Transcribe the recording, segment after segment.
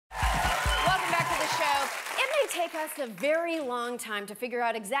take us a very long time to figure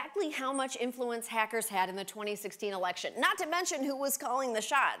out exactly how much influence hackers had in the 2016 election, not to mention who was calling the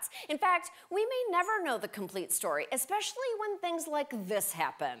shots. In fact, we may never know the complete story, especially when things like this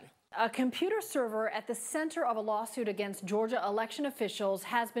happen. A computer server at the center of a lawsuit against Georgia election officials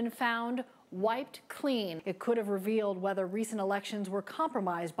has been found wiped clean. It could have revealed whether recent elections were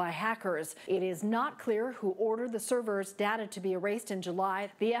compromised by hackers. It is not clear who ordered the server's data to be erased in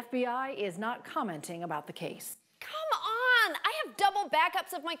July. The FBI is not commenting about the case. Come on! I have double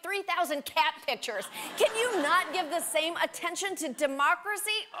backups of my 3,000 cat pictures. Can you not give the same attention to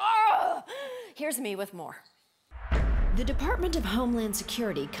democracy? Ugh! Here's me with more. The Department of Homeland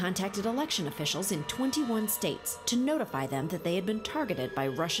Security contacted election officials in 21 states to notify them that they had been targeted by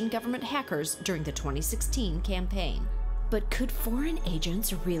Russian government hackers during the 2016 campaign. But could foreign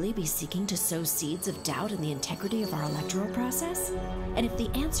agents really be seeking to sow seeds of doubt in the integrity of our electoral process? And if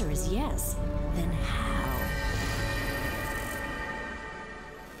the answer is yes, then how?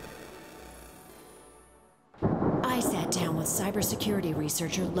 I sat down with cybersecurity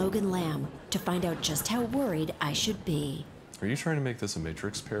researcher Logan Lamb to find out just how worried I should be. Are you trying to make this a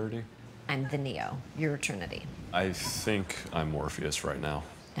Matrix parody? I'm the Neo. You're Trinity. I think I'm Morpheus right now.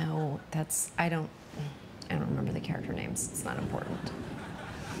 No, I don't remember the character names. It's not important.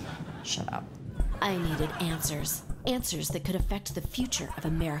 Shut up. I needed answers. Answers that could affect the future of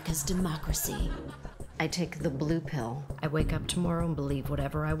America's democracy. I take the blue pill. I wake up tomorrow and believe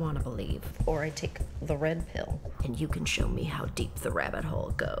whatever I want to believe. Or I take the red pill, and you can show me how deep the rabbit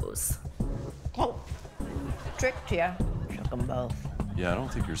hole goes. Oh, tricked ya. Took them both. Yeah, I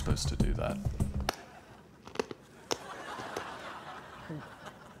don't think you're supposed to do that.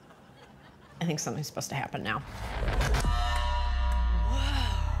 I think something's supposed to happen now.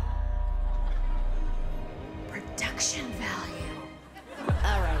 Whoa. Production value.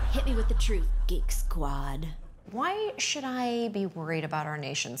 All right, hit me with the truth, Geek Squad. Why should I be worried about our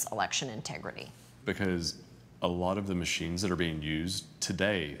nation's election integrity? Because a lot of the machines that are being used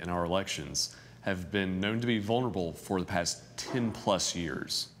today in our elections have been known to be vulnerable for the past 10 plus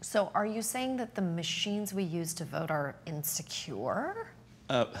years. So are you saying that the machines we use to vote are insecure?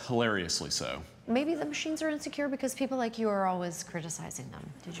 Hilariously so. Maybe the machines are insecure because people like you are always criticizing them.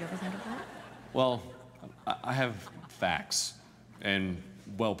 Did you ever think of that? Well, I have facts and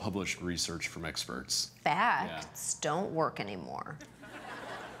well-published research from experts. Facts don't work anymore.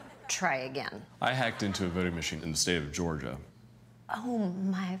 Try again. I hacked into a voting machine in the state of Georgia. Oh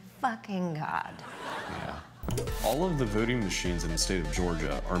my fucking God. Yeah. All of the voting machines in the state of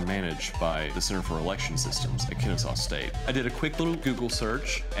Georgia are managed by the Center for Election Systems at Kennesaw State. I did a quick little Google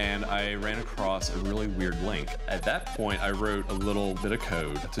search and I ran across a really weird link. At that point, I wrote a little bit of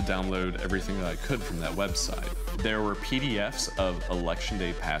code to download everything that I could from that website. There were PDFs of election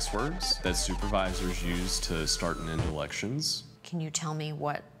day passwords that supervisors use to start and end elections. Can you tell me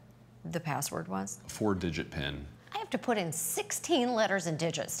what the password was? A 4-digit PIN. I have to put in 16 letters and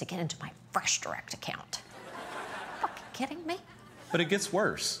digits to get into my Fresh Direct account. Fucking kidding me? But it gets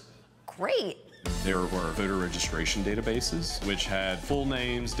worse. Great. There were voter registration databases, which had full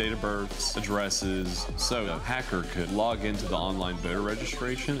names, date of births, addresses, so a hacker could log into the online voter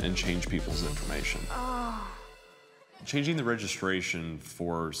registration and change people's information. Oh. Changing the registration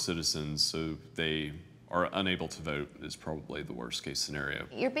for citizens so they are unable to vote is probably the worst case scenario.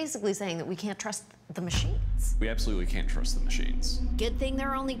 You're basically saying that we can't trust the machines. We absolutely can't trust the machines. Good thing there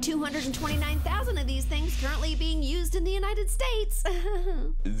are only 229,000 of these things currently being used in the United States.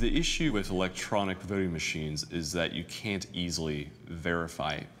 The issue with electronic voting machines is that you can't easily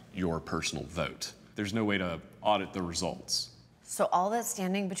verify your personal vote. There's no way to audit the results. So all that's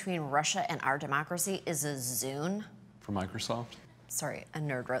standing between Russia and our democracy is a Zune? For Microsoft? Sorry, a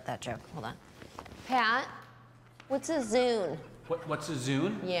nerd wrote that joke. Hold on. Pat, what's a Zune? What's a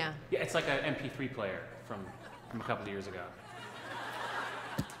Zune? Yeah. Yeah, it's like an MP3 player from a couple of years ago.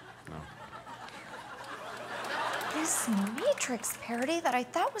 No. This Matrix parody that I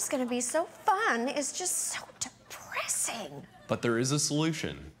thought was going to be so fun is just so depressing. But there is a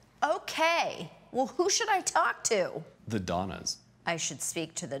solution. Okay. Well, who should I talk to? The Donnas. I should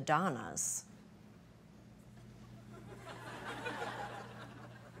speak to the Donnas.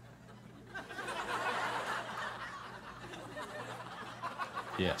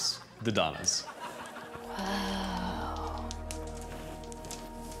 Yes, the Donnas. Wow.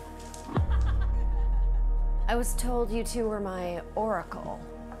 I was told you two were my oracle.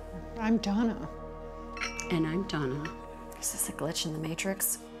 I'm Donna. And I'm Donna. Is this a glitch in the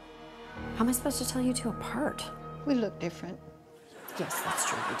Matrix? How am I supposed to tell you two apart? We look different. Yes, that's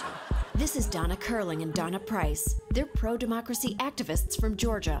true, we do. This is Donna Curling and Donna Price. They're pro-democracy activists from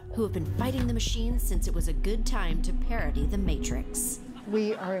Georgia who have been fighting the machines since it was a good time to parody the Matrix.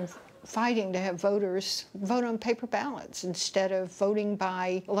 We are fighting to have voters vote on paper ballots instead of voting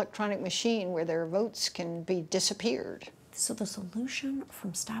by electronic machine where their votes can be disappeared. So the solution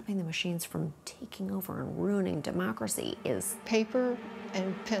from stopping the machines from taking over and ruining democracy is Paper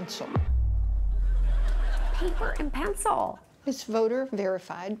and pencil. paper and pencil. It's voter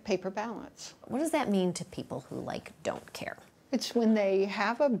verified paper ballots. What does that mean to people who, like, don't care? It's when they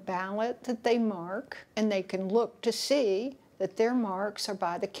have a ballot that they mark and they can look to see that their marks are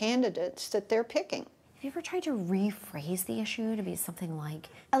by the candidates that they're picking. Have you ever tried to rephrase the issue to be something like,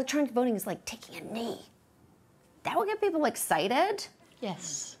 electronic voting is like taking a knee? That would get people excited.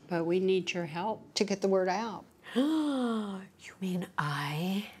 Yes, but we need your help. To get the word out. You mean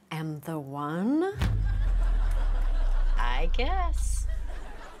I am the one? I guess.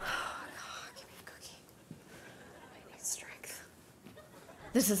 Give me a cookie. I need strength.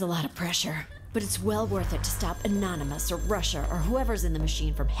 This is a lot of pressure, but it's well worth it to stop Anonymous or Russia or whoever's in the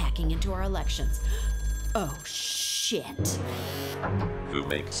machine from hacking into our elections. Oh, shit. Who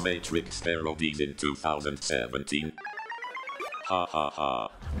makes Matrix parodies in 2017? Ha ha ha.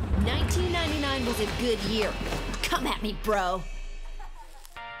 1999 was a good year. Come at me, bro.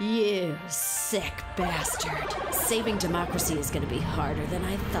 You sick bastard. Saving democracy is gonna be harder than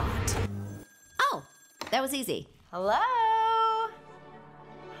I thought. Oh, that was easy. Hello?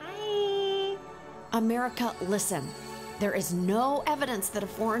 Hi. America, listen. There is no evidence that a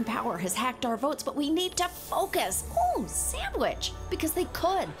foreign power has hacked our votes, but we need to focus. Ooh, sandwich. Because they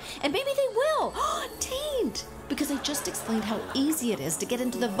could. And maybe they will. Taint. Because I just explained how easy it is to get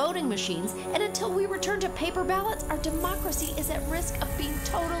into the voting machines, and until we return to paper ballots, our democracy is at risk of being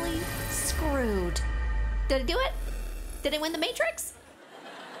totally screwed. Did I do it? Did I win the Matrix?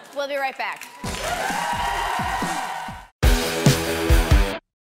 We'll be right back.